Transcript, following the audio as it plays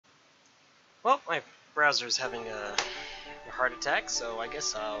Well, my browser's having a heart attack, so I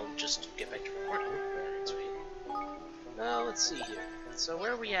guess I'll just get back to recording. Alright, sweet. Now, let's see here. So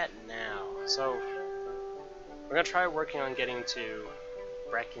where are we at now? So, we're gonna try working on getting to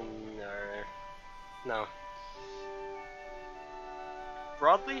Brecken, or... no.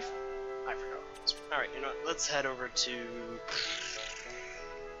 Broadleaf? I forgot. Alright, you know what, let's head over to...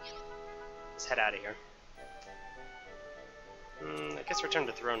 let's head out of here. I guess return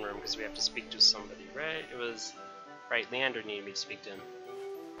to throne room because we have to speak to somebody, right? It was... right, Leander needed me to speak to him.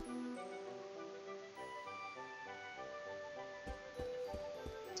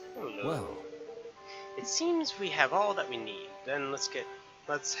 Hello. Well. It seems we have all that we need. Then let's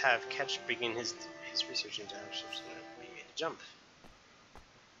have Ketch begin his research into how ships we made a jump.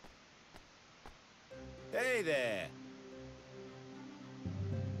 Hey there.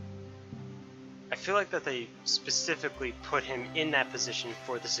 I feel like that they specifically put him in that position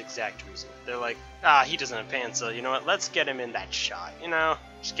for this exact reason. They're like, he doesn't have pants, so you know what, let's get him in that shot, you know?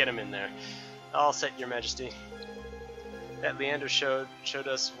 Just get him in there. All set, your majesty. That Leander showed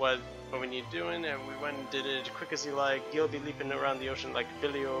us what we need doing, and we went and did it quick as you like. You'll be leaping around the ocean like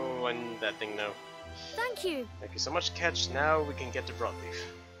Billy-o and that thing now. Thank you. Thank you so much, Ketch. Now we can get to Broadleaf.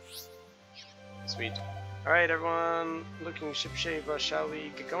 Sweet. Alright, everyone, looking shipshape, shall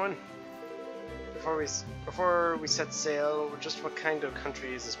we get going? Before we set sail, just what kind of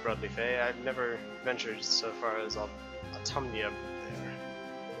country is this Broadleaf, eh? I've never ventured so far as Autumnia there.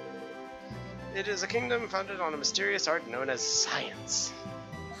 It is a kingdom founded on a mysterious art known as science.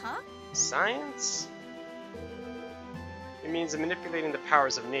 Huh? Science? It means manipulating the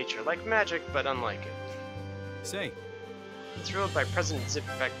powers of nature, like magic, but unlike it. Say. It's ruled by President Zip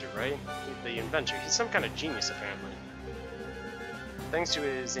Vector, right? The inventor. He's some kind of genius, apparently. Thanks to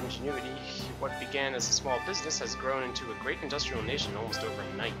his ingenuity, what began as a small business has grown into a great industrial nation almost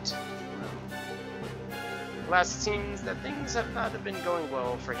overnight. Alas, it seems that things have not been going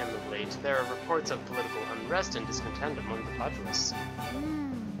well for him of late. There are reports of political unrest and discontent among the populace.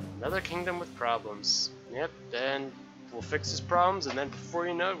 Another kingdom with problems. Yep, then we'll fix his problems, and then before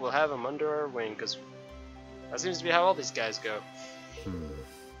you know it, we'll have him under our wing, because that seems to be how all these guys go.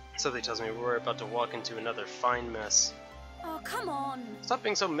 Something tells me we're about to walk into another fine mess. Oh, come on. Stop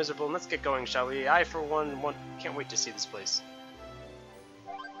being so miserable and let's get going, shall we? I, for one, can't wait to see this place.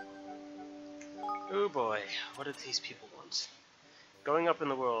 Oh boy, what do these people want? Going up in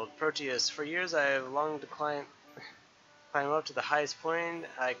the world, Proteus. For years I have longed to climb up to the highest point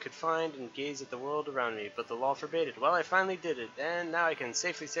I could find and gaze at the world around me, but the law forbade it. Well, I finally did it, and now I can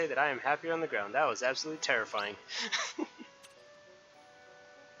safely say that I am happier on the ground. That was absolutely terrifying.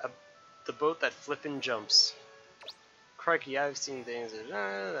 The boat that flippin' jumps. Crikey, I've seen things that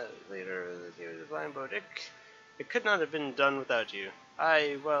later, the blind boat. It could not have been done without you.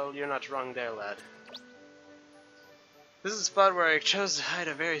 Well, you're not wrong there, lad. This is a spot where I chose to hide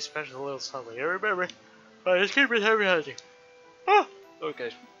a very special little something. I remember. But just keep it heavy hunting. Oh!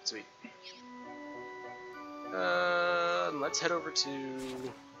 Okay, sweet. Let's head over to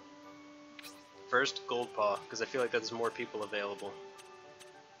first Goldpaw, because I feel like there's more people available.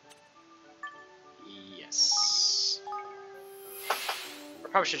 Yes. I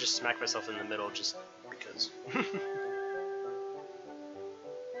probably should just smack myself in the middle just because.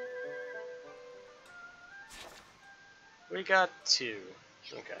 We got 2.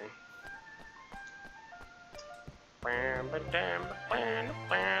 Okay. Wait,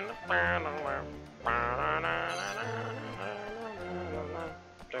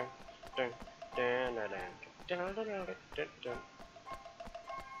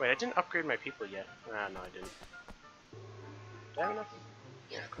 I didn't upgrade my people yet. No, I didn't. Do I have enough?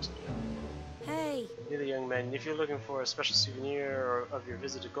 Yeah, of course I do. Hey. You're the young man. If you're looking for a special souvenir of your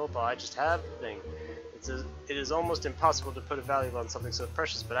visit to Goldpaw, I just have the thing. It is almost impossible to put a value on something so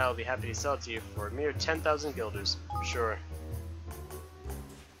precious, but I will be happy to sell it to you for a mere 10,000 guilders. Sure.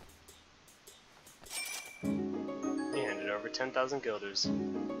 He handed over 10,000 guilders.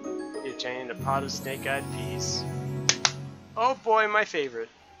 He obtained a pot of snake-eyed peas. Oh boy, my favorite.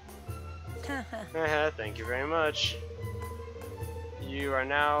 Thank you very much. You are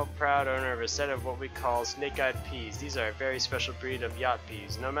now proud owner of a set of what we call snake-eyed peas. These are a very special breed of yacht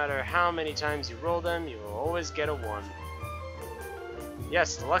peas. No matter how many times you roll them, you will always get a 1.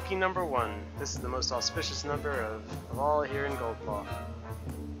 Yes, lucky number 1. This is the most auspicious number of all here in Goldpaw.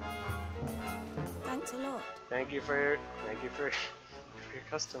 Thanks a lot. Thank you for your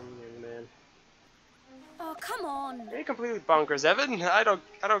custom, young man. Oh, come on. You're completely bonkers, Evan. I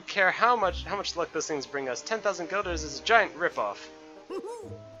don't care how much luck those things bring us. 10,000 guilders is a giant ripoff.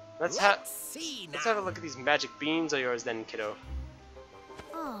 Let's have a look at these magic beans of yours then, kiddo.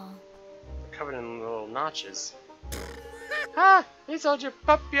 Oh. covered in little notches. Ha! He told you,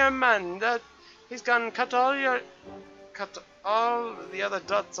 pop your man. That he's gone cut all the other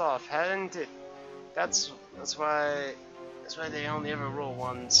dots off, hadn't it? That's why they only ever roll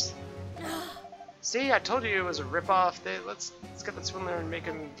ones. See, I told you it was a ripoff. Let's get the swindler and make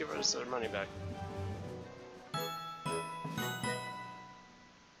him give us our money back.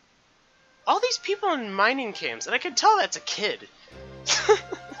 All these people in mining camps, and I can tell that's a kid.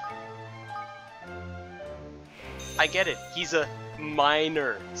 I get it. He's a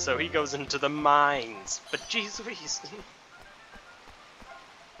miner, so he goes into the mines. But jeez Louise.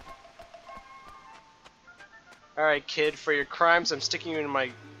 All right, kid. For your crimes, I'm sticking you in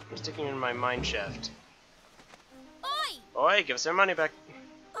my mine shaft. Oi! Oi, give us our money back.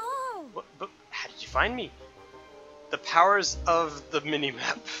 Oh! What, but how did you find me? The powers of the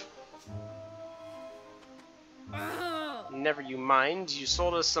minimap. Never you mind. You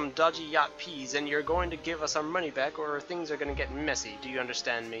sold us some dodgy yacht peas, and you're going to give us our money back, or things are going to get messy. Do you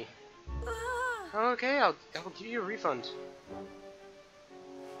understand me? Okay, I'll give you a refund.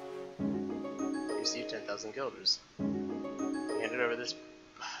 You receive 10,000 guilders. Handed over this.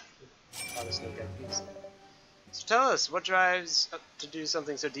 So tell us, what drives up to do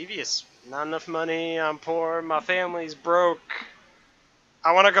something so devious? Not enough money, I'm poor, my family's broke.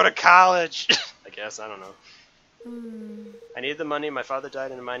 I want to go to college! I guess, I don't know. I need the money, my father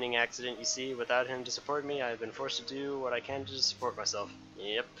died in a mining accident, you see. Without him to support me, I've been forced to do what I can to support myself.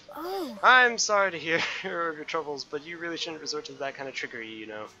 Yep. Oh. I'm sorry to hear of your troubles, but you really shouldn't resort to that kind of trickery, you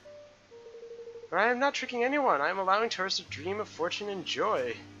know. But I am not tricking anyone, I am allowing tourists to dream of fortune and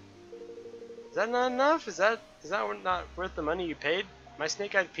joy. Is that not enough? Is that not worth the money you paid? My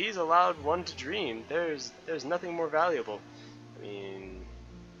snake-eyed peas allowed one to dream. There's nothing more valuable. I mean,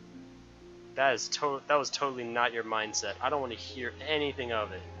 that was totally not your mindset. I don't want to hear anything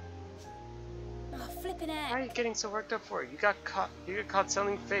of it. Oh, flipping Why it. are you getting so worked up for? You got caught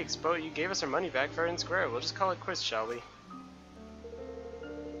selling fakes, but you gave us our money back fair and square. We'll just call it quits, shall we?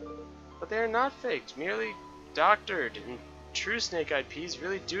 But they are not faked, merely doctored. And true snake-eyed peas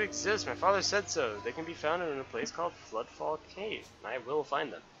really do exist. My father said so. They can be found in a place called Floodfall Cave. I will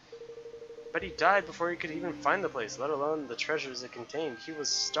find them. But he died before he could even find the place, let alone the treasures it contained. He was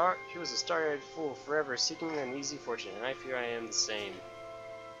a star-eyed fool, forever seeking an easy fortune, and I fear I am the same.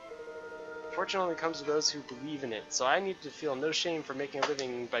 Fortune only comes to those who believe in it, so I need to feel no shame for making a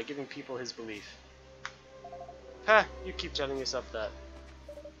living by giving people his belief. Ha! You keep telling yourself that.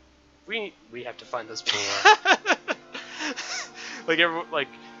 We have to find those people. like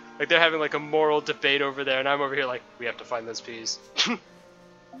they're having like a moral debate over there, and I'm over here like, we have to find those peas.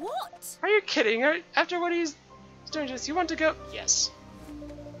 What? Are you kidding? After what he's doing to us, you want to go? Yes.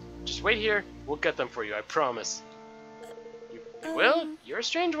 Just wait here. We'll get them for you. I promise. You will? You're a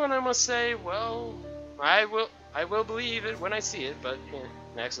strange one, I must say. Well, I will believe it when I see it. But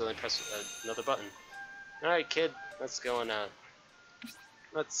I accidentally pressed another button. All right, kid. Let's go on.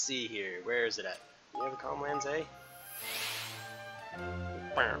 Let's see here. Where is it at? You have a calm lands, eh?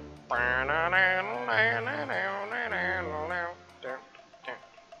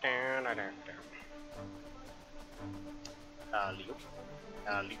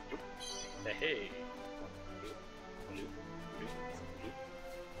 Hey.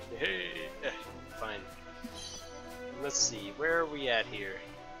 Hey. Fine. Let's see. Where are we at here?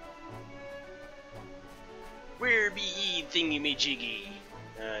 Where be ye thingy-me-jiggy?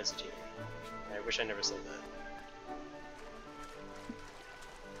 It's a G. I wish I never said that.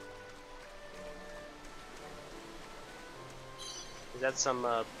 Is that some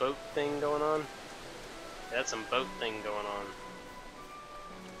boat thing going on? Yeah, that's some boat thing going on.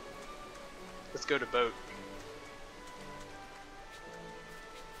 Let's go to boat.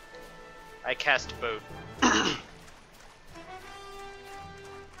 I cast boat.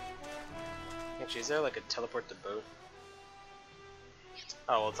 Actually, is there like a teleport to boat?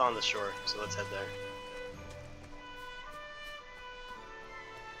 Oh, well, it's on the shore, so let's head there.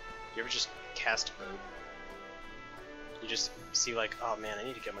 You ever just cast a boat? You just see like, oh man, I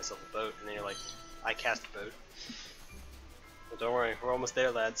need to get myself a boat, and then you're like, I cast a boat. Well, don't worry, we're almost there,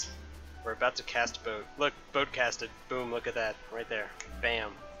 lads. We're about to cast a boat. Look, boat casted. Boom, look at that. Right there.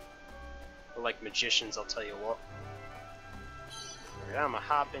 Bam. We're like magicians, I'll tell you what. Alright, I'm gonna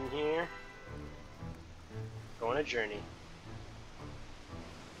hop in here. Go on a journey.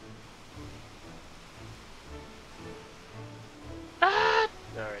 Ah!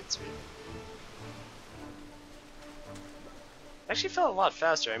 Alright, sweet. Actually felt a lot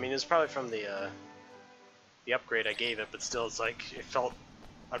faster. I mean, it was probably from the upgrade I gave it, but still, it's like, it felt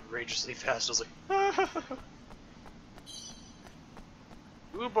outrageously fast. I was like,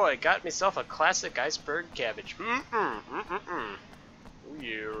 Ooh boy, got myself a classic iceberg cabbage. Ooh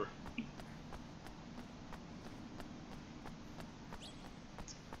yeah.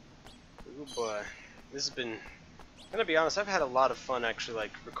 Ooh boy, this has been. I'm gonna be honest. I've had a lot of fun actually,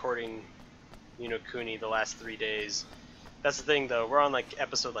 like recording, Kuni the last 3 days. That's the thing though. We're on like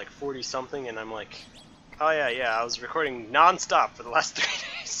episode like 40 something, and I'm like, oh yeah. I was recording non-stop for the last 3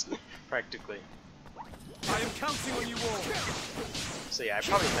 days, practically. I am counting on you all. So yeah, I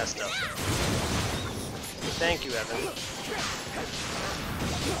probably messed up. Thank you, Evan.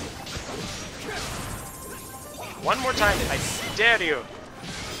 One more time, I dare you.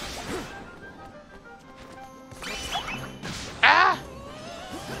 Ah!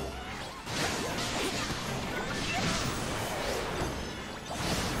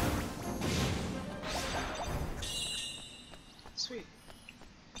 Sweet.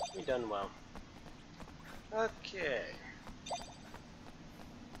 We done well. Okay.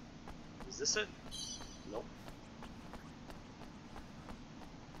 Is this it? Nope.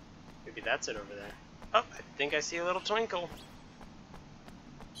 Maybe that's it over there. Oh, I think I see a little twinkle.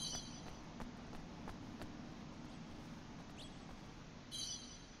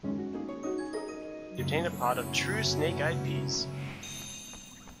 You obtained a pot of true snake-eyed peas.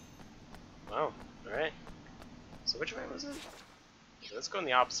 Wow, alright. So which way was it? Okay, let's go in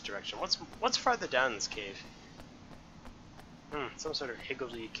the opposite direction. What's farther down this cave? Some sort of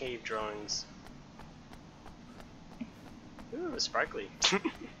higgledy cave drawings. Ooh, sparkly.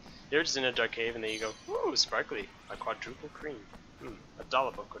 You're just in a dark cave and there you go, ooh, sparkly. A quadruple cream. A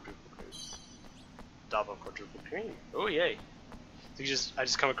dollop of quadruple cream. Dollop of quadruple cream. Oh yay. So I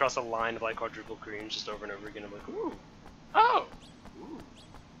just come across a line of like quadruple creams just over and over again. I'm like, ooh. Oh! Ooh.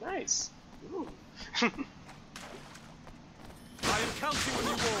 Nice. Ooh. I am counting on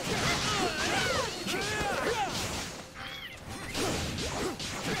you all.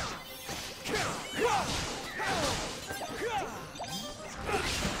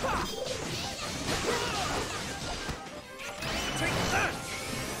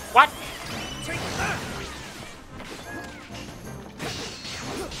 What?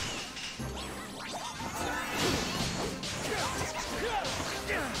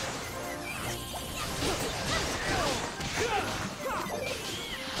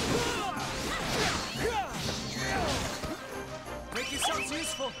 Make yourselves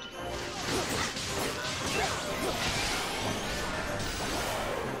useful.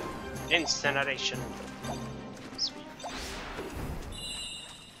 Incineration. Sweet.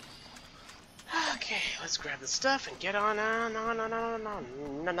 Okay, let's grab the stuff and get on out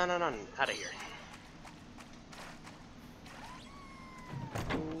of here.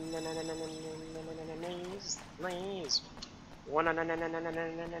 Please.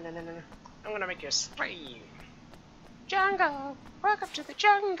 I'm gonna make you a spree. Jungle, welcome to the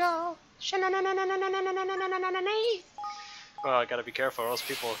jungle. Oh, I gotta be careful, or else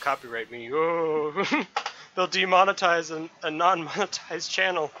people will copyright me. Oh, they'll demonetize a non-monetized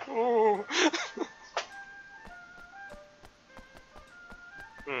channel. Oh.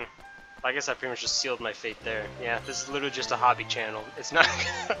 I guess I pretty much just sealed my fate there. Yeah, this is literally just a hobby channel. It's not.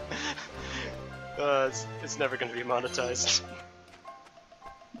 It's never gonna be monetized.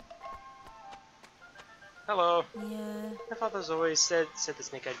 Hello. Yeah. My father's always said the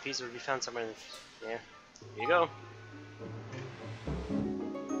snake-eyed peas would be found somewhere in the... Yeah. Here you go.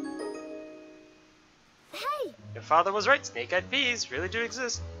 Hey! Your father was right. Snake-eyed peas really do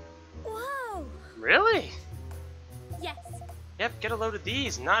exist. Whoa! Really? Yes. Yep, get a load of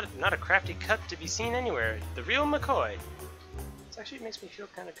these. Not a crafty cut to be seen anywhere. The real McCoy. This actually makes me feel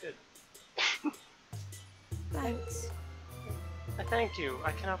kind of good. Thanks. I thank you.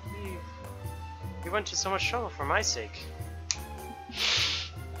 I cannot believe you went to so much trouble for my sake.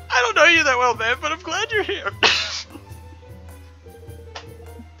 I don't know you that well, man, but I'm glad you're here.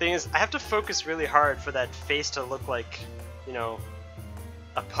 Thing is, I have to focus really hard for that face to look like, you know,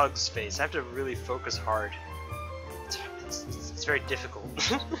 a pug's face. I have to really focus hard. It's very difficult.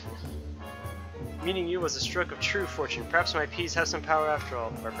 Meeting you was a stroke of true fortune. Perhaps my peas have some power after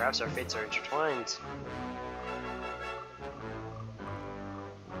all, or perhaps our fates are intertwined.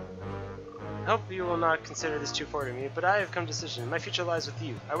 I hope you will not consider this too far to me, but I have come to a decision. My future lies with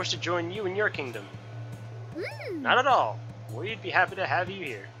you. I wish to join you in your kingdom. Not at all. We'd be happy to have you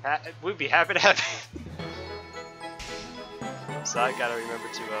here. We'd be happy to have you. So I gotta remember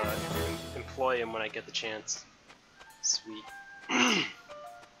to employ him when I get the chance. Sweet.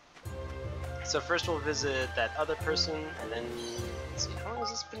 So first we'll visit that other person, and then let's see, how long has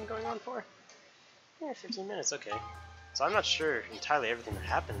this been going on for? Yeah, 15 minutes. Okay. So I'm not sure entirely everything that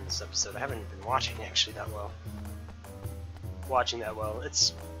happened in this episode. I haven't been watching actually that well. watching that well.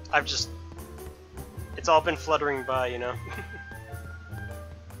 It's all been fluttering by, you know.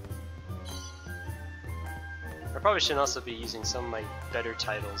 I probably should also be using some of my better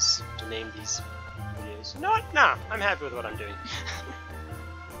titles to name these videos. You know what? Nah, I'm happy with what I'm doing.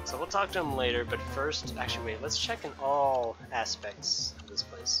 So we'll talk to him later, but first, actually wait, let's check in all aspects of this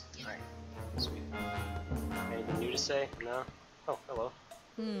place. Alright, sweet. Anything new to say? No? Oh, hello.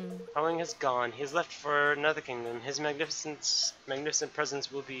 Howling has gone. He has left for another kingdom. His magnificent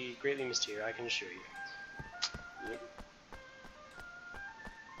presence will be greatly missed here, I can assure you. Yep.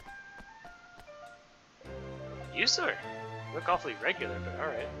 You, sir? You look awfully regular, but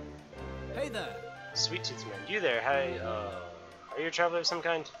alright. Hey there. Sweet Tooth Man, you there? Hi, are you a traveler of some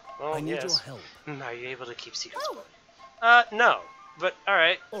kind? Well, I need yes. your help. Are you able to keep secrets, boy? No. But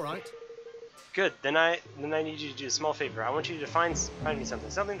alright. Alright. Good. Then I need you to do a small favor. I want you to find me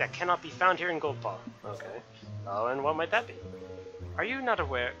something that cannot be found here in Goldpaw. Okay. Oh, and what might that be? Are you not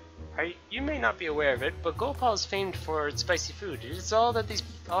aware? You may not be aware of it, but Goldpaw is famed for its spicy food. It is all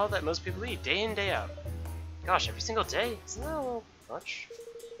that most people eat, day in, day out. Gosh, every single day? Isn't that a little much?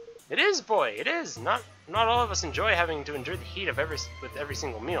 It is, boy. It is. Not all of us enjoy having to endure the heat of every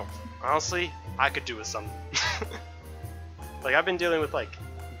single meal. Honestly, I could do with some. Like, I've been dealing with like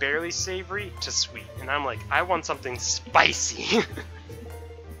barely savory to sweet, and I'm like, I want something spicy.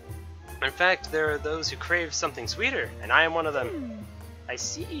 In fact, there are those who crave something sweeter, and I am one of them. I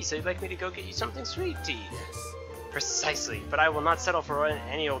see. So you'd like me to go get you something sweet to eat? Yes. Precisely, but I will not settle for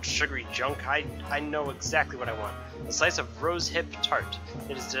any old sugary junk. I know exactly what I want. A slice of rosehip tart.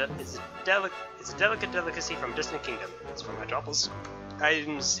 It's a delicate delicacy from a distant kingdom. It's from Hydropolis.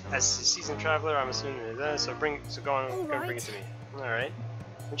 Items as a seasoned traveler, I'm assuming so go on, go bring it to me. Alright.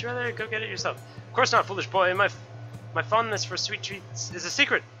 Would you rather go get it yourself? Of course not, foolish boy. My fondness for sweet treats is a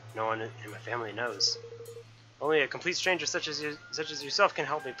secret. No one in my family knows. Only a complete stranger such as yourself can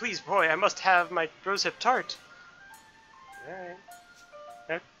help me. Please, boy, I must have my rosehip tart. Alright.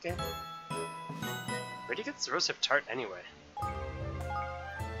 Okay. Where'd you get this rosehip tart anyway? I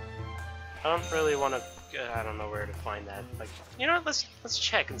don't really want to. I don't know where to find that. Like, you know what? Let's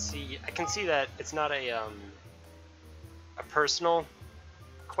check and see. I can see that it's not a personal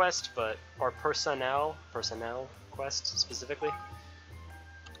quest, or personnel quest specifically.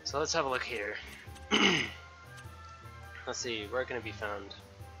 So let's have a look here. Let's see, where can it be found?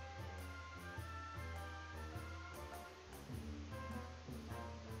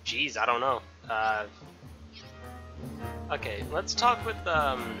 Jeez, I don't know. Okay, let's talk with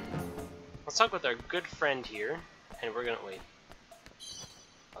our good friend here, and we're gonna wait.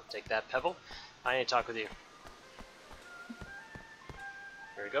 I'll take that pebble. I need to talk with you.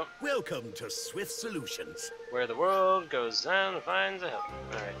 Here we go. Welcome to Swift Solutions. Where the world goes down and finds a help.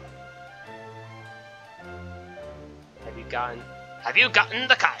 Alright. Have you gotten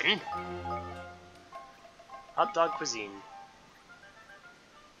the cotton? Hot dog cuisine.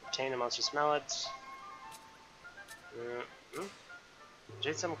 Obtain a monstrous mallet.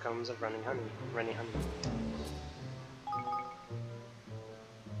 Jade some combs of running honey.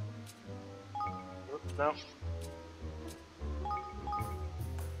 Oop, no.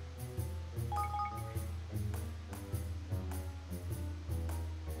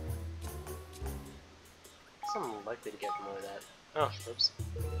 I'm likely to get more of that. Oh, oops.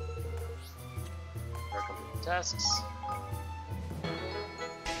 Our complete tasks.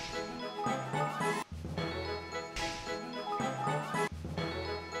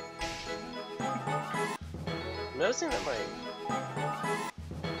 I'm noticing that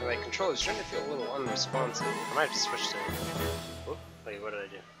my controller is starting to feel a little unresponsive. I might have to switch to. Whoop, wait, what did I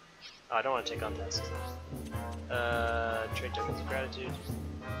do? Oh, I don't want to take on tasks. Trade tokens of gratitude.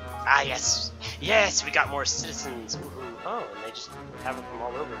 Ah, yes! Yes, we got more citizens! Woohoo. Oh, and they just have them from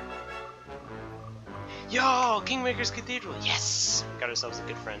all over. Yo! Kingmaker's Cathedral! Yes! Got ourselves a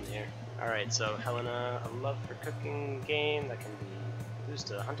good friend here. Alright, so Helena, a love for cooking game that can be used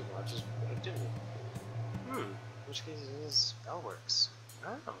to hunting lodges productivity. In which case this spell works.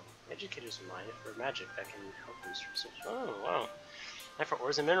 Oh, educator's mind for magic that can help boost research. Oh, wow. And for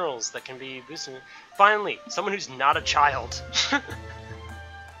ores and minerals that can be boosted. Finally, someone who's not a child!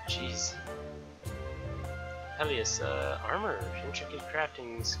 Jeez. Helios, armor, intricate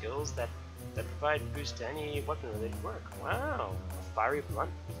crafting skills that provide boost to any weapon-related work. Wow, a fiery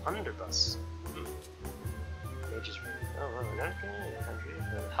blunderbuss. Mage's room. Oh, wow, another country.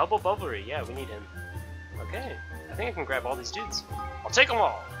 Hubble Bubblery, yeah, we need him. Okay, I think I can grab all these dudes. I'll take them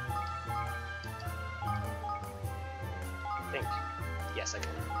all. I think. Yes, I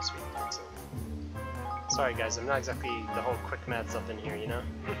can. Sweet. Excellent. Sorry guys, I'm not exactly the whole quick maths up in here, you know?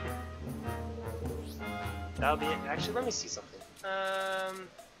 That'll be it. Actually, let me see something. Um.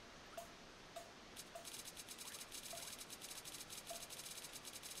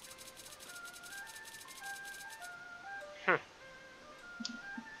 Hmm.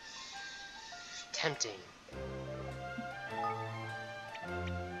 Tempting.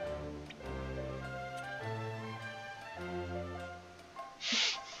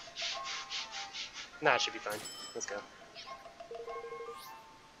 Nah, it should be fine. Let's go.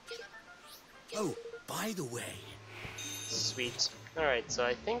 Oh, by the way, Sweet. Alright, so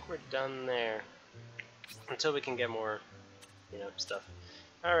I think we're done there. Until we can get more, stuff.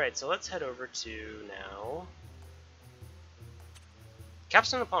 Alright, so let's head over to now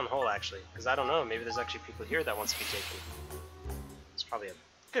Capstone upon Hole, actually, because I don't know, maybe there's actually people here that wants to be taken. It's probably a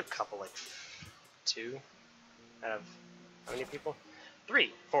good couple, like 2 out of how many people?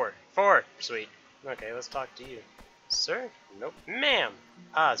 3, 4, 4. Sweet. Okay, let's talk to you. Sir? Nope. Ma'am!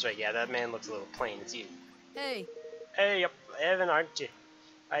 Ah, that's right, yeah, that man looks a little plain. It's you. Hey. Hey, up, Evan, aren't you?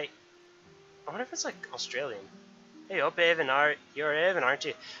 I wonder if it's like Australian. Hey, up, Evan, you're Evan, aren't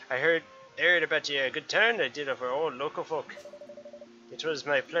you? I heard about your good turn I did of our old local folk. It was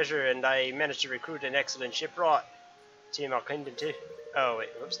my pleasure, and I managed to recruit an excellent shipwright. Team our kingdom too. Oh wait,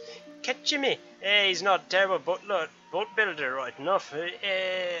 whoops. Catch me! He's not a terrible boat builder, right enough.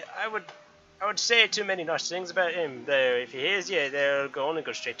 I would say too many nice things about him. Though if he hears you, they'll only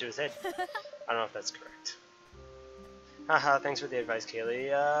go straight to his head. I don't know if that's correct. Haha, thanks for the advice,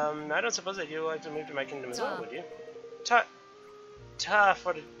 Kaylee. I don't suppose that you'd like to move to my kingdom as well, would you? Ta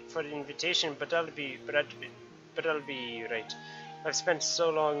for the invitation, but that'll be right. I've spent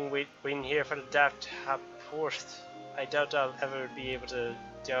so long waiting here for the daft Haporth. I doubt I'll ever be able to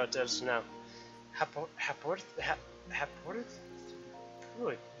do it else now. Haporth?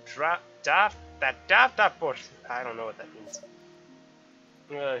 Ooh, daft Haporth. I don't know what that means.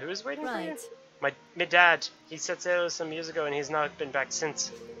 Who is waiting for you? My dad. He set sail some years ago and he's not been back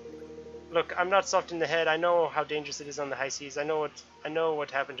since. Look, I'm not soft in the head. I know how dangerous it is on the high seas. I know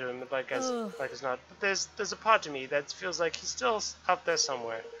what happened to him. Like it's not. But there's a part of me that feels like he's still out there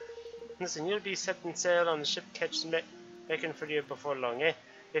somewhere. Listen, you'll be setting sail on the ship making for you before long, eh?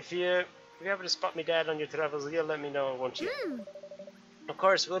 If you happen to spot me dad on your travels, you'll let me know, won't you? Of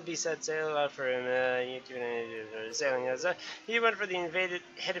course, we'll be set sail out for him. Sailing as he went for the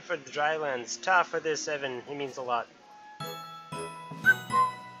headed for the dry lands. Ta for this, Evan. He means a lot.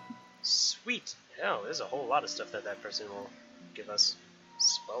 Sweet. Oh, there's a whole lot of stuff that person will give us.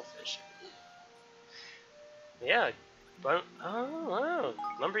 Swellfish. Yeah. But, oh, wow.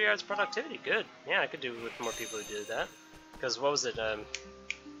 Lumberyard's productivity. Good. Yeah, I could do with more people who did that. Because what was it?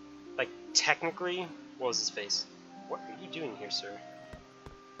 Like, technically, what was his face? What are you doing here, sir?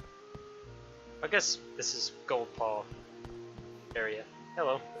 I guess this is Gold Paw area.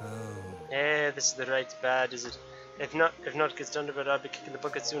 Hello. This is the right bad, is it? If not gets done to it, I'll be kicking the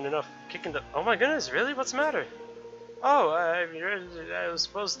bucket soon enough. Oh my goodness, really? What's the matter? Oh, I was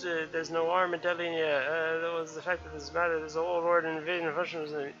supposed to. There's no harm in telling you. That was the fact that this matter. There's a whole horde invasion of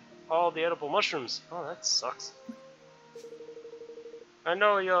mushrooms and all the edible mushrooms. Oh, that sucks. I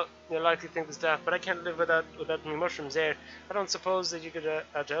know you'll likely think this daft, but I can't live without any mushrooms there. I don't suppose that you could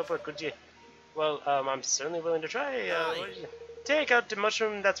help it, could you? Well, I'm certainly willing to try. Take out the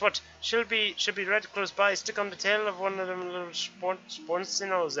mushroom. That's what should be right close by. Stick on the tail of one of them little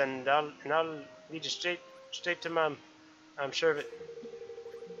sporncinos, and I'll lead you straight to Mom. I'm sure of it.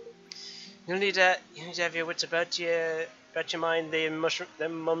 You need to have your wits about your mind. Them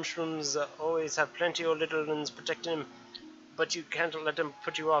mushrooms always have plenty of little ones protecting them, but you can't let them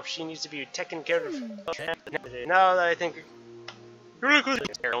put you off. She needs to be taken care of. Now that I think. Really good.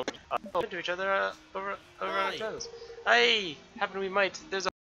 To each other over our channels. Hey, happen we might. There's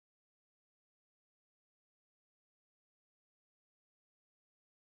a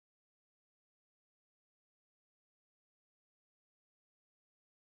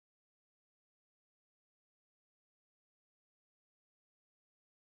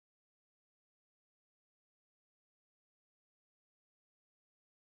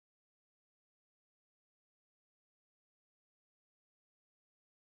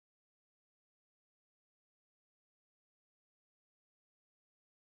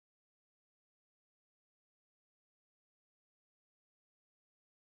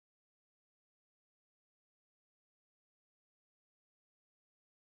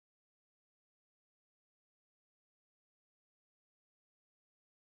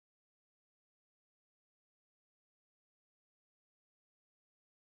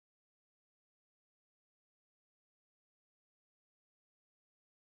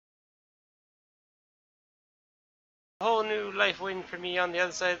whole new life waiting for me on the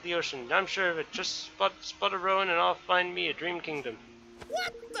other side of the ocean. I'm sure of it. Just spot a Rowan and I'll find me a dream kingdom.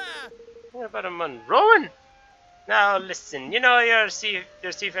 What the? What about a Mun? Rowan? Now listen, you know your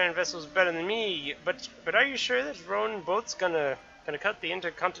seafaring vessel's better than me, but are you sure that Rowan boat's gonna cut the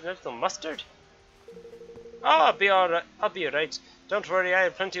intercontinental mustard? Oh, I'll be alright. Don't worry, I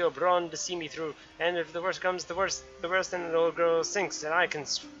have plenty of brawn to see me through, and if the worst comes the worst, then the old girl sinks, and I can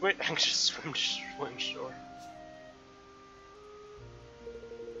swim. I can just swim shore.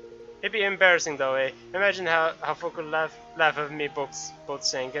 It'd be embarrassing though, eh? Imagine how folk would laugh at me boats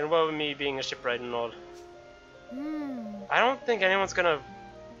sank, and what with me being a shipwright and all. I don't think anyone's gonna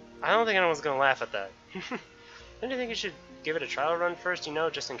laugh at that. Don't you think you should give it a trial run first, you know,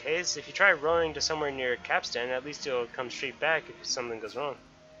 just in case? If you try rowing to somewhere near Capstan, at least you'll come straight back if something goes wrong.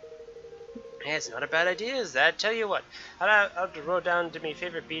 Yeah, it's not a bad idea, is that? Tell you what, I'll have to row down to my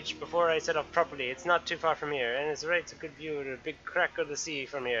favorite beach before I set off properly. It's not too far from here, and it's a good view of a big crack of the sea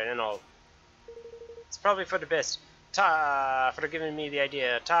from here and all. It's probably for the best. Ta for giving me the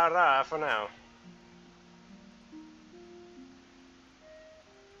idea. Ta-ra for now.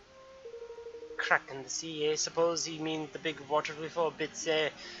 Crack in the sea, eh? Suppose he means the big waterfall bits, eh?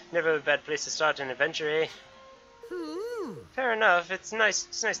 Never a bad place to start an adventure, eh? Fair enough. It's nice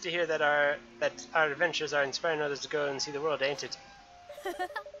to hear that our adventures are inspiring others to go and see the world, ain't it?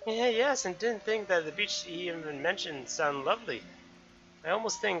 Yeah, yes, and didn't think that the beach he even mentioned sounded lovely. I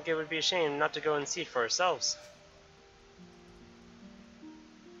almost think it would be a shame not to go and see for ourselves.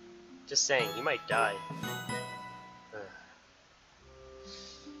 Just saying, he might die.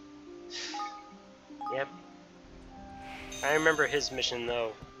 Yep. I remember his mission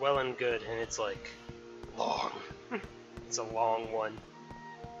though, well and good, and it's like long. It's a long one.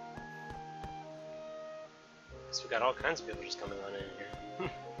 So we got all kinds of people just coming on in here.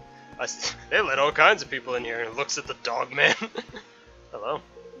 They let all kinds of people in here and looks at the dog man. Hello.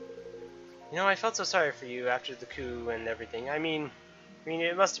 You know, I felt so sorry for you after the coup and everything. I mean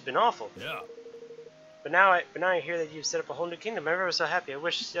it must have been awful. Yeah. But now I hear that you've set up a whole new kingdom. I'm ever so happy. I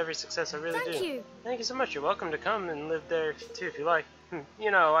wish every success. I really do. Thank you. Thank you so much. You're welcome to come and live there too if you like.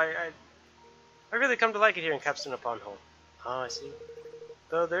 You know, I really come to like it here in Capstan upon Home. Oh, I see.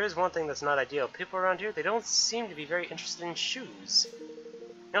 Though there is one thing that's not ideal. People around here, they don't seem to be very interested in shoes.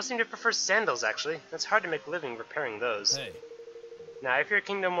 They don't seem to prefer sandals, actually. It's hard to make a living repairing those. Hey. Now, if your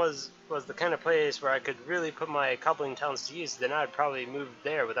kingdom was the kind of place where I could really put my cobbling talents to use, then I'd probably move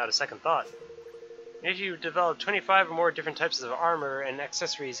there without a second thought. If you develop 25 or more different types of armor and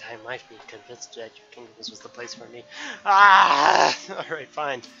accessories, I might be convinced that your kingdom was the place for me. Ah! Alright,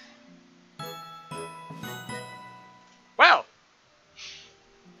 fine. Well!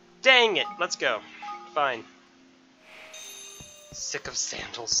 Dang it, let's go. Fine. Sick of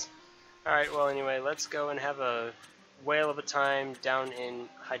sandals. Alright, well anyway, let's go and have a whale of a time down in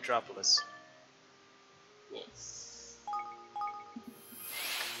Hydropolis. Yes.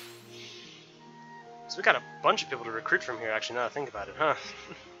 So we got a bunch of people to recruit from here, actually, now that I think about it, huh?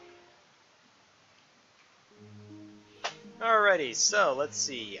 Alrighty, so let's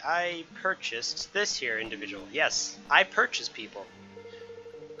see. I purchased this here individual. Yes, I purchase people.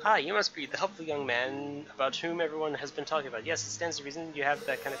 Ah, you must be the helpful young man about whom everyone has been talking about. Yes, it stands to reason you have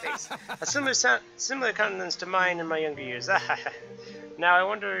that kind of face. A similar countenance to mine in my younger years. Now, I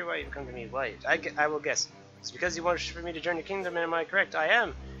wonder why you've come to me. Why? I will guess. It's because you want for me to join your kingdom, and am I correct? I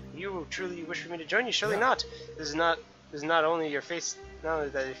am. You truly wish for me to join you? Surely not. This is not only your face. Not only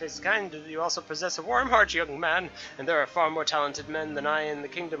that your face is kind, you also possess a warm heart, young man. And there are far more talented men than I in the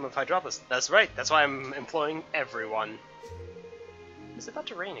kingdom of Hydropolis. That's right. That's why I'm employing everyone. It's about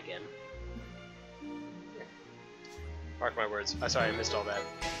to rain again. Here. Mark my words. Sorry, I missed all that.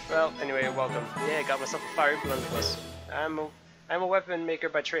 Well, anyway, welcome. Yeah, got myself a fiery blunderbuss. I'm a weapon maker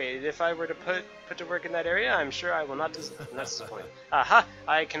by trade. If I were to put to work in that area, I'm sure I will not disappoint. Aha!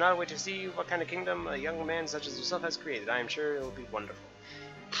 I cannot wait to see what kind of kingdom a young man such as yourself has created. I am sure it will be wonderful.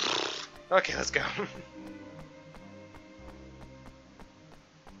 Okay, let's go.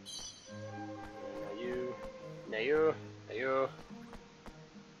 Now you.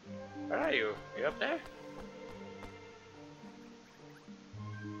 Where are you? Are you up there?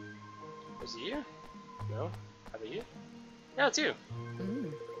 Is it you? No? How about you? Yeah, it's you.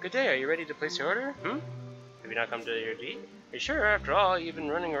 Good day. Are you ready to place your order? Have you not come to your deed? Are you sure? After all, you've been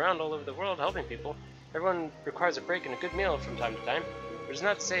running around all over the world helping people. Everyone requires a break and a good meal from time to time. Which is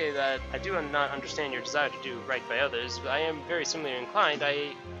not to say that I do not understand your desire to do right by others, but I am very similarly inclined.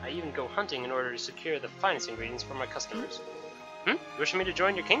 I even go hunting in order to secure the finest ingredients for my customers. You wish me to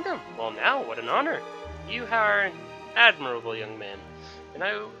join your kingdom? Well now, what an honor. You are an admirable young man, and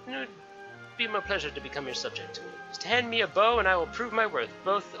it would be my pleasure to become your subject. Just hand me a bow and I will prove my worth,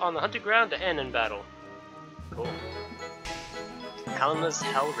 both on the hunting ground and in battle. Cool. Alma's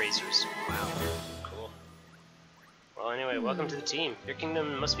Hellraisers. Wow. Cool. Well, anyway, welcome to the team. Your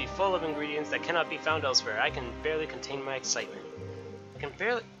kingdom must be full of ingredients that cannot be found elsewhere. I can barely contain my excitement.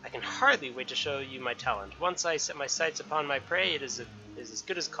 I can hardly wait to show you my talent. Once I set my sights upon my prey, it is as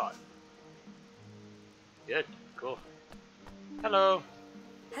good as caught. Good. Cool. Hello.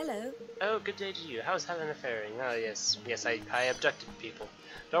 Hello. Oh, good day to you. How's Helena faring? Oh, yes. Yes, I abducted people.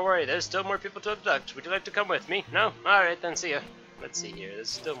 Don't worry, there's still more people to abduct. Would you like to come with me? No? Alright, then see ya. Let's see here. There's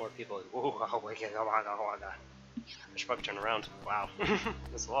still more people. Ooh, oh my god. I should probably turn around. Wow.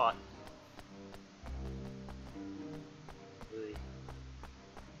 That's a lot. Really.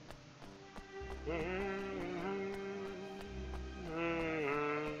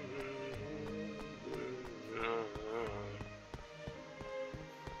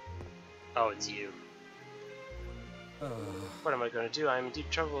 Oh, it's you. What am I going to do? I am in deep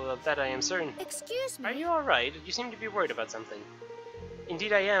trouble, of that I am certain. Excuse me. Are you alright? You seem to be worried about something.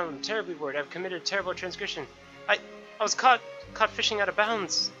 Indeed I am, terribly worried. I've committed a terrible transgression. I was caught fishing out of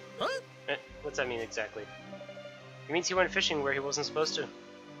bounds. Huh? What's that mean exactly? It means he went fishing where he wasn't supposed to. Of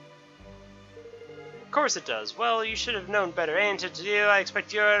course it does. Well, you should have known better, ain't it? You, I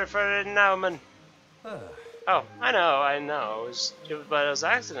expect you're for it now, man. Oh, I know. But it was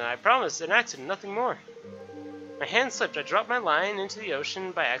an accident. I promise, an accident, nothing more. My hand slipped. I dropped my line into the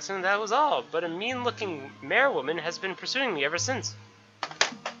ocean by accident. That was all. But a mean-looking mare woman has been pursuing me ever since.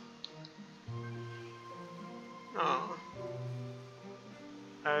 Oh,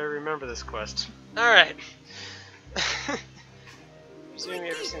 I remember this quest. All right. Pursuing me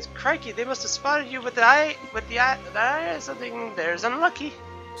ever since. Crikey, they must have spotted you with the eye. Something there's unlucky.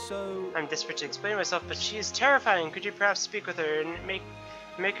 So I'm desperate to explain myself, but she is terrifying. Could you perhaps speak with her and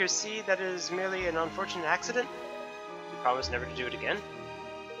make her see that it is merely an unfortunate accident? You promise never to do it again?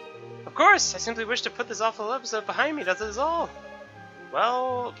 Of course! I simply wish to put this awful episode behind me, that is all.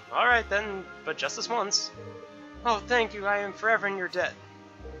 Well, alright then, but just this once. Oh, thank you, I am forever in your debt.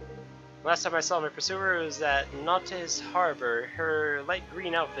 Last time I saw my pursuer was at Nautis Harbor. Her light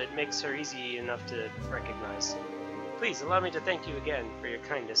green outfit makes her easy enough to recognize. Please allow me to thank you again for your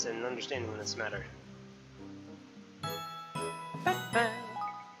kindness and understanding in this matter.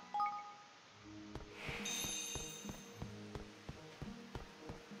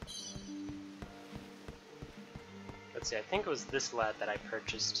 Let's see, I think it was this lad that I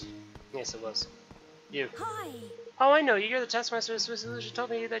purchased. Yes, it was. You. Hi. Oh, I know you. You're the taskmaster of Swiss Illusion. Told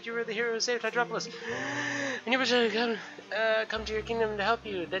me that you were the hero who saved Hydropolis. And you wish I could come to your kingdom to help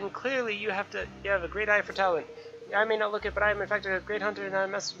you. Then clearly you have a great eye for talent. I may not look it, but I am in fact a great hunter and I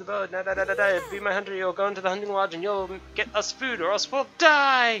master the bow. Be my hunter, you'll go into the hunting lodge and you'll get us food or else we'll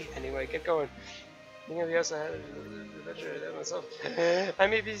die! Anyway, get going. Thinking of the outside, I had an adventure that myself. I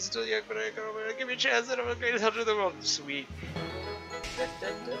may be still young, but give me a chance and I'm the greatest hunter in the world. Sweet.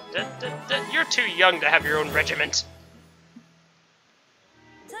 You're too young to have your own regiment.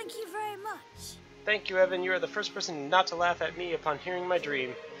 Thank you very much. Thank you, Evan. You are the first person not to laugh at me upon hearing my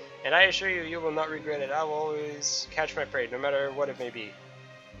dream. And I assure you, you will not regret it. I will always catch my prey, no matter what it may be.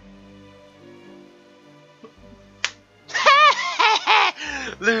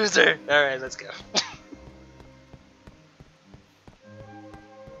 Loser! Alright, let's go.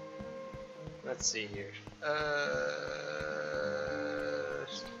 Let's see here.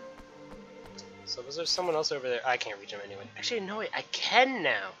 So was there someone else over there? I can't reach him anyway. Actually, no, wait, I can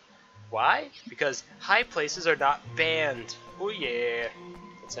now. Why? Because high places are not banned. Oh yeah.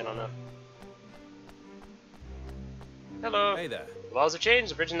 I don't know. Hello. Hey there. The laws have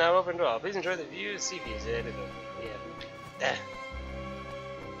changed. The bridge is now open to all. Please enjoy the view. Sea views. Yeah.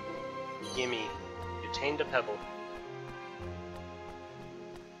 Gimme. You attained a pebble.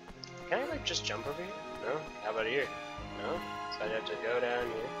 Can I like just jump over here? No. How about here? No. So I'd have to go down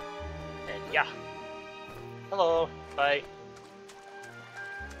here. And yeah. Hello. Bye.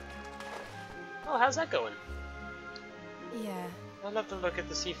 Oh, how's that going? Yeah. I love to look at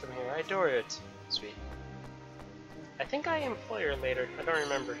the sea from here. I adore it. Sweet. I think I employ her later. I don't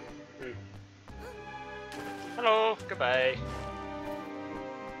remember. Hello. Goodbye.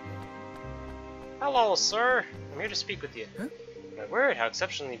 Hello, sir. I'm here to speak with you. Huh? My word, how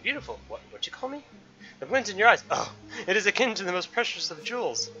exceptionally beautiful. What'd you call me? The glint in your eyes. Oh, it is akin to the most precious of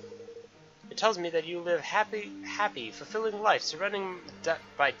jewels. It tells me that you live happy, fulfilling life, surrounded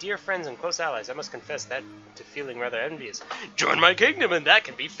by dear friends and close allies. I must confess that to feeling rather envious. Join my kingdom and that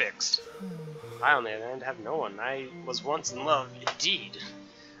can be fixed. I, on the other hand, have no one. I was once in love, indeed.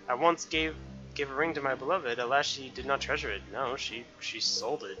 I once gave a ring to my beloved. Alas, she did not treasure it. No, she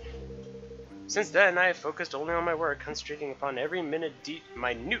sold it. Since then, I have focused only on my work, concentrating upon every minute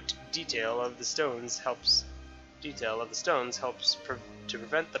minute detail of the stones helps to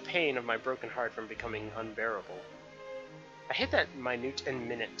prevent the pain of my broken heart from becoming unbearable. I hate that minute and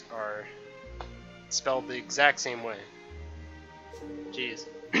minute are spelled the exact same way. Jeez.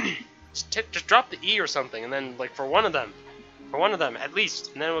 just drop the E or something, and then, like, for one of them, at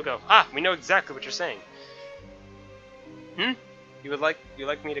least, and then we'll go, ah, we know exactly what you're saying. You would like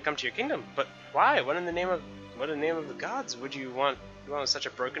me to come to your kingdom, but why? What in the name of the gods would you want such a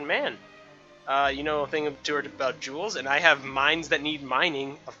broken man? You know a thing about jewels, and I have mines that need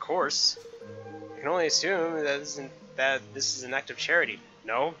mining, of course. I can only assume that this is an act of charity.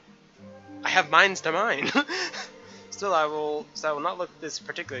 No, I have mines to mine. Still, I will not look this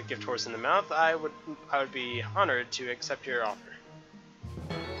particular gift horse in the mouth. I would be honored to accept your offer.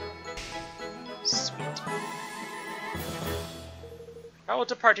 Sweet. I will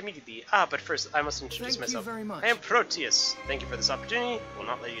depart immediately. Ah, but first I must introduce myself. Thank you very much. I am Proteus. Thank you for this opportunity. Will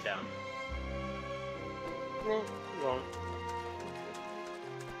not let you down. No, you won't.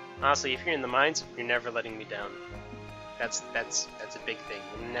 Honestly, if you're in the mines, you're never letting me down. That's a big thing.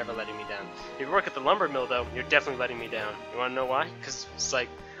 You're never letting me down. If you work at the lumber mill, though, you're definitely letting me down. You want to know why? Because it's like,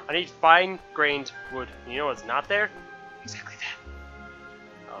 I need fine-grained wood. You know what's not there? Exactly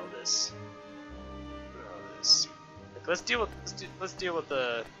that. All this. Like, let's deal with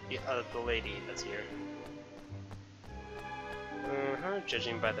the lady that's here.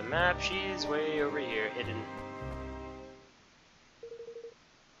 Judging by the map, she's way over here, hidden.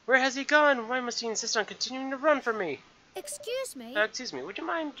 Where has he gone? Why must he insist on continuing to run from me? Excuse me? Excuse me, would you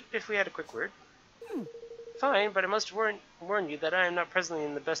mind if we had a quick word? Fine, but I must warn you that I am not presently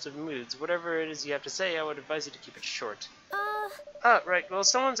in the best of moods. Whatever it is you have to say, I would advise you to keep it short. Right. Well,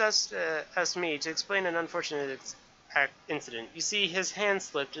 someone's asked me to explain an unfortunate incident. You see, his hand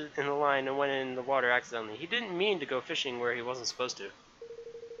slipped in the line and went in the water accidentally. He didn't mean to go fishing where he wasn't supposed to.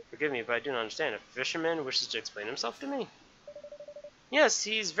 Forgive me, but I do not understand. A fisherman wishes to explain himself to me? Yes,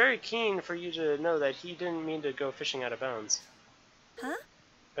 he's very keen for you to know that he didn't mean to go fishing out of bounds. Huh?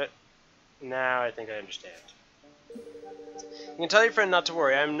 But now I think I understand. You can tell your friend not to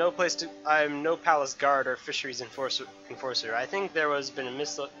worry. I am no palace guard or fisheries enforcer. I think there has been an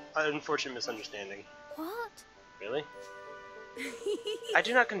unfortunate misunderstanding. What? Really? I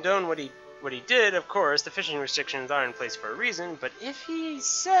do not condone what he did, of course. The fishing restrictions are in place for a reason, but if he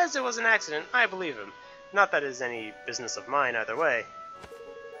says it was an accident, I believe him. Not that it is any business of mine either way.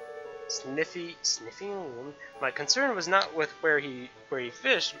 Sniffing? My concern was not with where he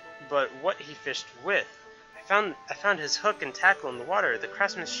fished, but what he fished with. I found his hook and tackle in the water. The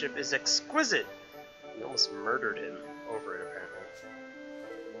craftsmanship is exquisite. We almost murdered him over it, apparently.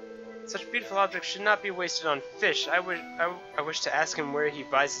 Such beautiful objects should not be wasted on fish. I wish to ask him where he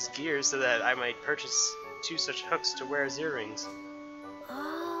buys his gear so that I might purchase 2 such hooks to wear as earrings.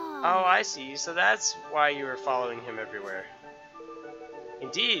 Oh, I see. So that's why you were following him everywhere.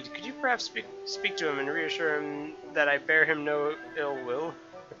 Indeed. Could you perhaps speak to him and reassure him that I bear him no ill will?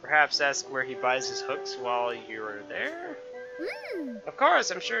 Or perhaps ask where he buys his hooks while you are there? Of course,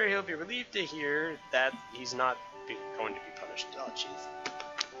 I'm sure he'll be relieved to hear that he's not going to be punished. Oh, jeez.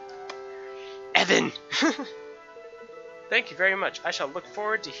 Evan! Thank you very much. I shall look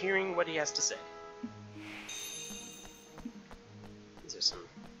forward to hearing what he has to say. These are some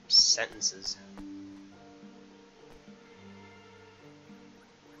sentences.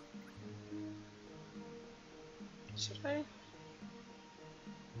 Should I?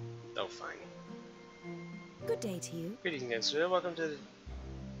 Oh, fine. Good day to you. Greetings again, sir. Welcome to the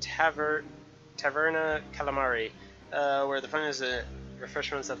Taverna Calamari, where the finest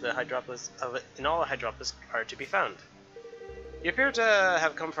refreshments of the Hydropolis in all Hydropolis are to be found. You appear to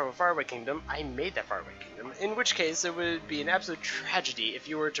have come from a faraway kingdom. I made that faraway kingdom. In which case, it would be an absolute tragedy if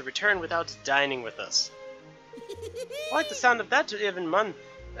you were to return without dining with us. I like the sound of that, even Mun.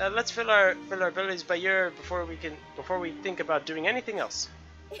 Let's fill our bellies by year before we think about doing anything else.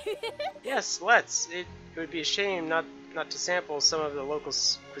 Yes, let's. It would be a shame not to sample some of the local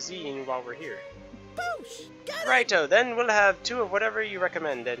cuisine while we're here. Boosh! Righto, then we'll have 2 of whatever you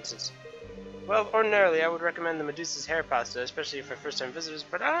recommend, Ensign. Well, ordinarily I would recommend the Medusa's hair pasta, especially for first-time visitors,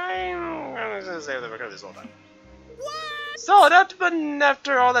 but I'm gonna say that we're this all time. What? So that, but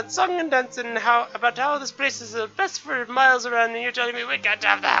after all that song and dancing about how this place is the best for miles around, and you're telling me we got to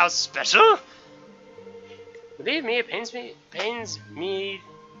have the house special? Believe me, it pains me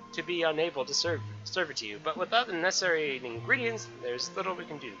to be unable to serve it to you, but without the necessary ingredients, there's little we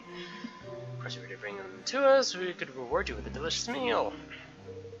can do. Of course, if you were to bring them to us, we could reward you with a delicious meal.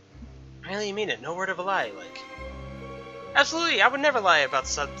 Really, you mean it? No word of a lie, like. Absolutely, I would never lie about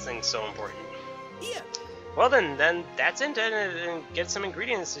something so important. Here. Well then that's it, and get some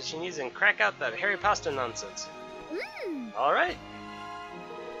ingredients that she needs and crack out that hairy pasta nonsense. Alright.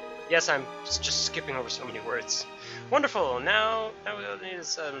 Yes, I'm just skipping over so many words. Wonderful, now we'll need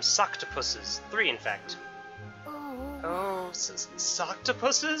some soctopuses. 3, in fact. Oh,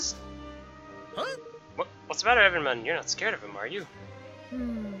 soctopuses? Huh? What's the matter, Evan? You're not scared of them, are you?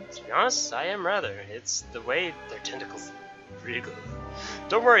 To be honest, I am rather. It's the way their tentacles wriggle.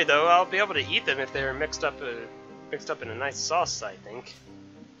 Don't worry though, I'll be able to eat them if they're mixed up in a nice sauce, I think.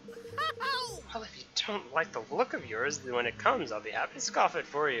 Well, if you don't like the look of yours, then when it comes, I'll be happy to scoff it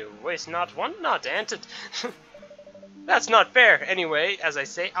for you. Waste not, want not, ant it. That's not fair. Anyway, as I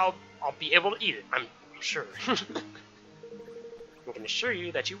say, I'll be able to eat it. I'm sure. I can assure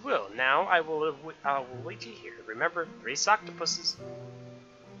you that you will. Now I will wait you here. Remember, 3 octopuses.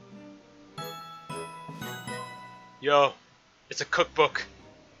 Yo, it's a cookbook.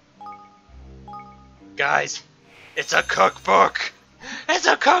 Guys, it's a cookbook. It's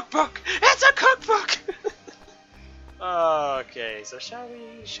a cookbook. It's a cookbook. Okay, so shall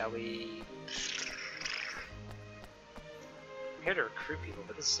we? I'm here to recruit people,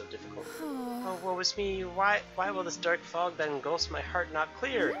 but this is so difficult. Oh, woe is me. Why will this dark fog that engulfs my heart not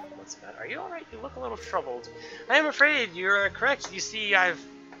clear? What's the matter? Are you alright? You look a little troubled. I am afraid you are correct. You see, I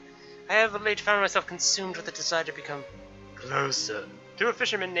have of late found myself consumed with a desire to become closer to a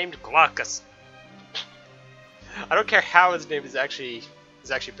fisherman named Glaucus. I don't care how his name is actually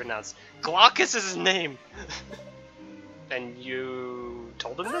pronounced. Glaucus is his name. And you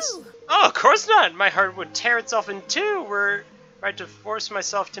told him this? Oh, of course not. My heart would tear itself in two were I to force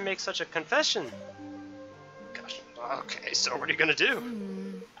myself to make such a confession. Gosh. Okay, so what are you gonna do?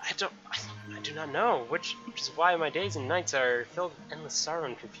 I do not know, which is why my days and nights are filled with endless sorrow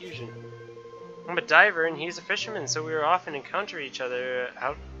and confusion. I'm a diver and he's a fisherman, so we often encounter each other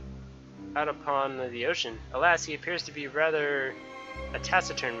out upon the ocean. Alas, he appears to be rather a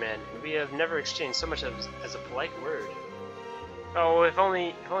taciturn man, and we have never exchanged so much as a polite word. Oh, if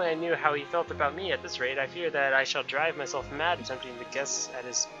only I knew how he felt about me at this rate, I fear that I shall drive myself mad attempting to guess at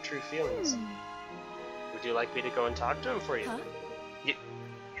his true feelings. Would you like me to go and talk to him for you? Huh? You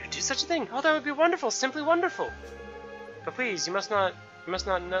do such a thing? Oh, that would be wonderful, simply wonderful. But please, you must not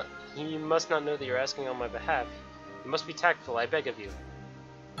know that you're asking on my behalf. You must be tactful, I beg of you.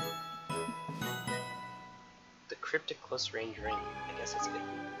 The cryptic close-range ring. I guess that's good.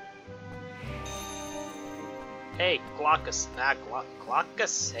 Hey, Glaucus.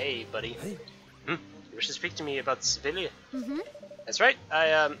 Glaucus. Hey, buddy. Hey. You wish to speak to me about Sevilla? That's right.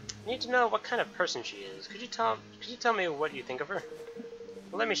 I need to know what kind of person she is. Could you tell me what you think of her?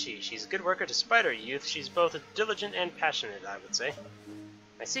 Well, let me see. She's a good worker despite her youth. She's both diligent and passionate, I would say.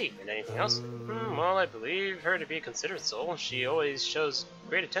 I see. And anything else? Well, I believe her to be a considerate soul. She always shows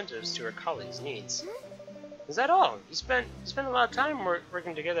great attentiveness to her colleagues' needs. Is that all? You spent a lot of time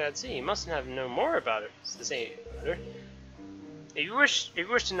working together at sea. You must have known more about her. It's the same about her. If you wish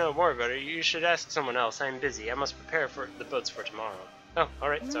to know more about her, you should ask someone else. I'm busy. I must prepare for the boats for tomorrow. Oh, all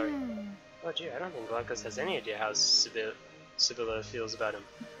right. Sorry. Oh, gee, I don't think Glaucus has any idea how Sibylla feels about him.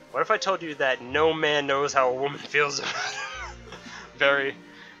 What if I told you that no man knows how a woman feels about him? Very,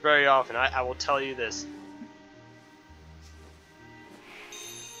 very often. I will tell you this.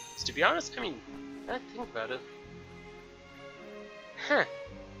 So, to be honest, I mean, I think about it. Huh.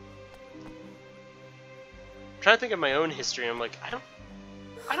 I'm trying to think of my own history, and I'm like, I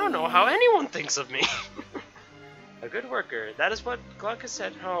don't know how anyone thinks of me. A good worker, that is what Glaucus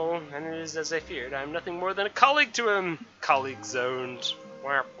said. Oh, and it is as I feared. I am nothing more than a colleague to him. Colleague zoned.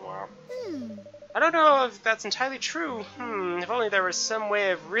 Wah, wah. I don't know if that's entirely true. If only there was some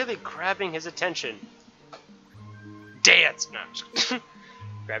way of really grabbing his attention. Dance! No.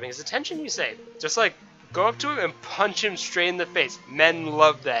 Grabbing his attention, you say? Just like, go up to him and punch him straight in the face. Men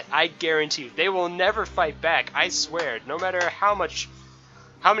love that. I guarantee you. They will never fight back. I swear. No matter how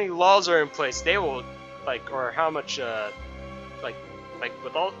many laws are in place, they will, like, or how much, like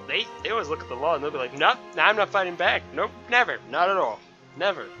with all, they always look at the law and they'll be like, nope, I'm not fighting back. Nope, never. Not at all.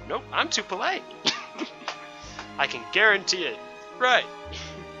 Never. Nope, I'm too polite. I can guarantee it. Right.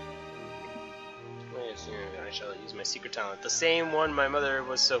 I shall use my secret talent. The same one my mother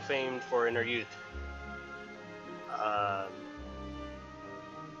was so famed for in her youth. Your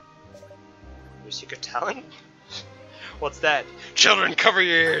secret talent? What's that? Children, cover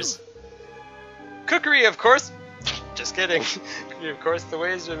your ears! Cookery, of course! Just kidding. Cookery, of course, the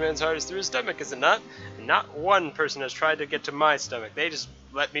ways of a man's heart is through his stomach, is it not? And not one person has tried to get to my stomach. They just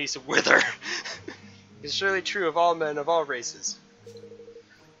let me wither. It's surely true of all men of all races.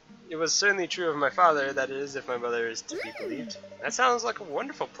 It was certainly true of my father, that is, if my mother is to be believed. That sounds like a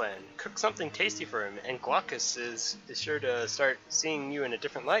wonderful plan. Cook something tasty for him, and Glaucus is sure to start seeing you in a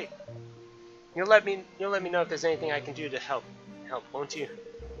different light. You'll let me know if there's anything I can do to help, won't you?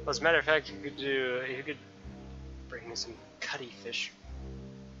 Well, as a matter of fact, you could bring me some cutty fish.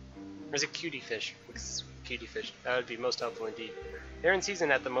 Or is it cutie fish? It's cutie fish. That would be most helpful indeed. They're in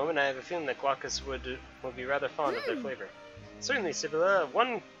season at the moment. I have a feeling that Glaucus will be rather fond of their flavor. Certainly, Sibylla.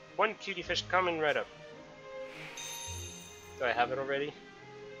 One cutie fish coming right up. Do I have it already?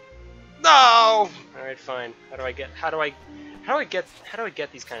 No! All right, fine. How do I get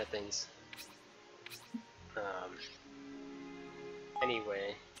these kind of things?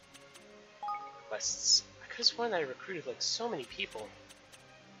 Anyway, quests. I could have sworn that I recruited like so many people.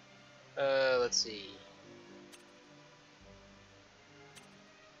 Let's see.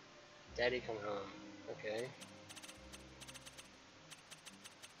 Daddy come home. Okay.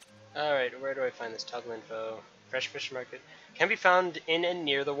 Alright, where do I find this toggle info? Fresh fish market. Can be found in and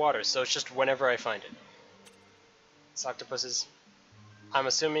near the water, so it's just whenever I find it. It's octopuses. I'm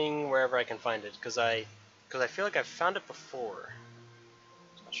assuming wherever I can find it, because I feel like I've found it before.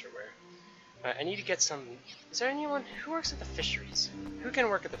 I'm not sure where. I need to get some... Is there anyone who works at the fisheries? Who can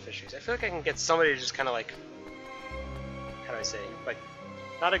work at the fisheries? I feel like I can get somebody to just kind of like... How do I say? Like,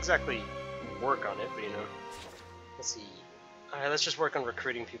 not exactly work on it, but you know. Let's see. Alright, let's just work on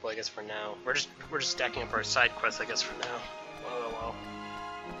recruiting people, I guess, for now. We're just stacking up our side quests, I guess, for now. Well.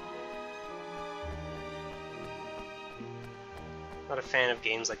 Not a fan of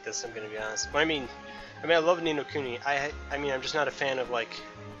games like this, I'm gonna be honest. But I mean, I love Ni no Kuni. I mean, I'm just not a fan of like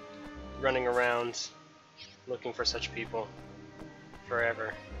running around looking for such people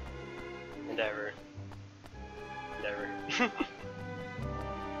forever and ever and ever.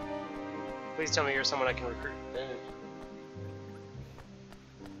 Please tell me you're someone I can recruit.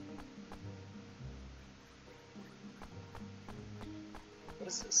 What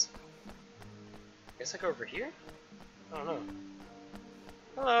is this? I guess I go over here? I don't know.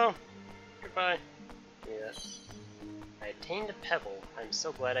 Hello. Goodbye. Yeah. I attained a pebble. I'm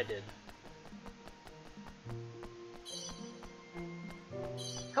so glad I did.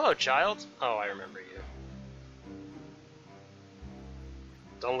 Hello, child. Oh, I remember you.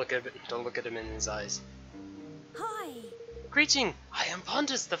 Don't look at him in his eyes. Hi. Greeting! I am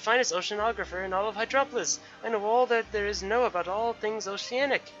Pontus, the finest oceanographer in all of Hydropolis. I know all that there is to know about all things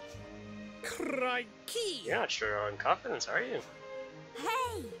oceanic. Crikey. You're not sure on confidence, are you?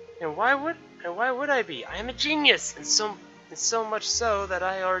 Hey. And why would I be? I am a genius, and so much so that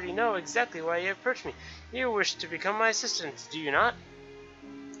I already know exactly why you approached me. You wish to become my assistant, do you not?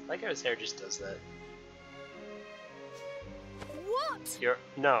 I like how his hair just does that. What?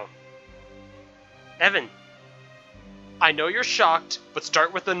 No. Evan. I know you're shocked, but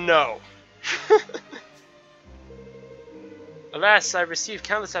start with a no. Alas, I received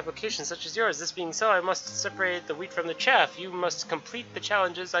countless applications such as yours. This being so, I must separate the wheat from the chaff. You must complete the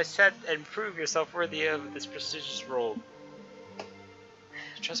challenges I set and prove yourself worthy of this prestigious role.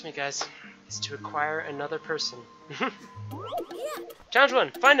 Trust me, guys. It's to acquire another person. Yeah. Challenge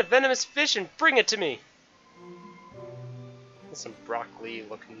 1. Find a venomous fish and bring it to me. Some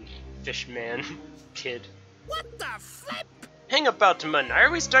broccoli-looking fish man kid. What the flip? Hang about to man. Are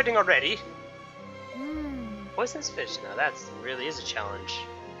we starting already? Hmm. Poisonous fish. Now that really is a challenge.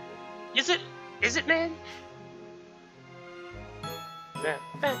 Is it? Is it, man?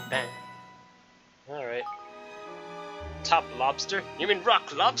 Alright. Top lobster? You mean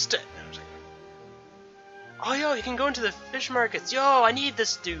rock lobster? Oh, yo, you can go into the fish markets. Yo, I need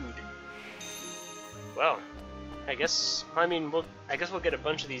this dude. Well, I guess we'll get a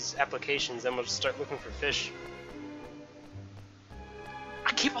bunch of these applications, then we'll just start looking for fish.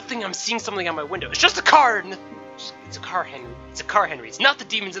 I keep on thinking I'm seeing something on my window. It's just a car! It's a car, Henry. It's a car, Henry. It's not the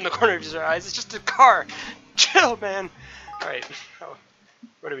demons in the corner of your eyes. It's just a car. Chill, man. Alright. Oh,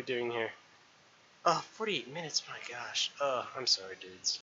 what are we doing here? 48 minutes, my gosh. I'm sorry, dudes.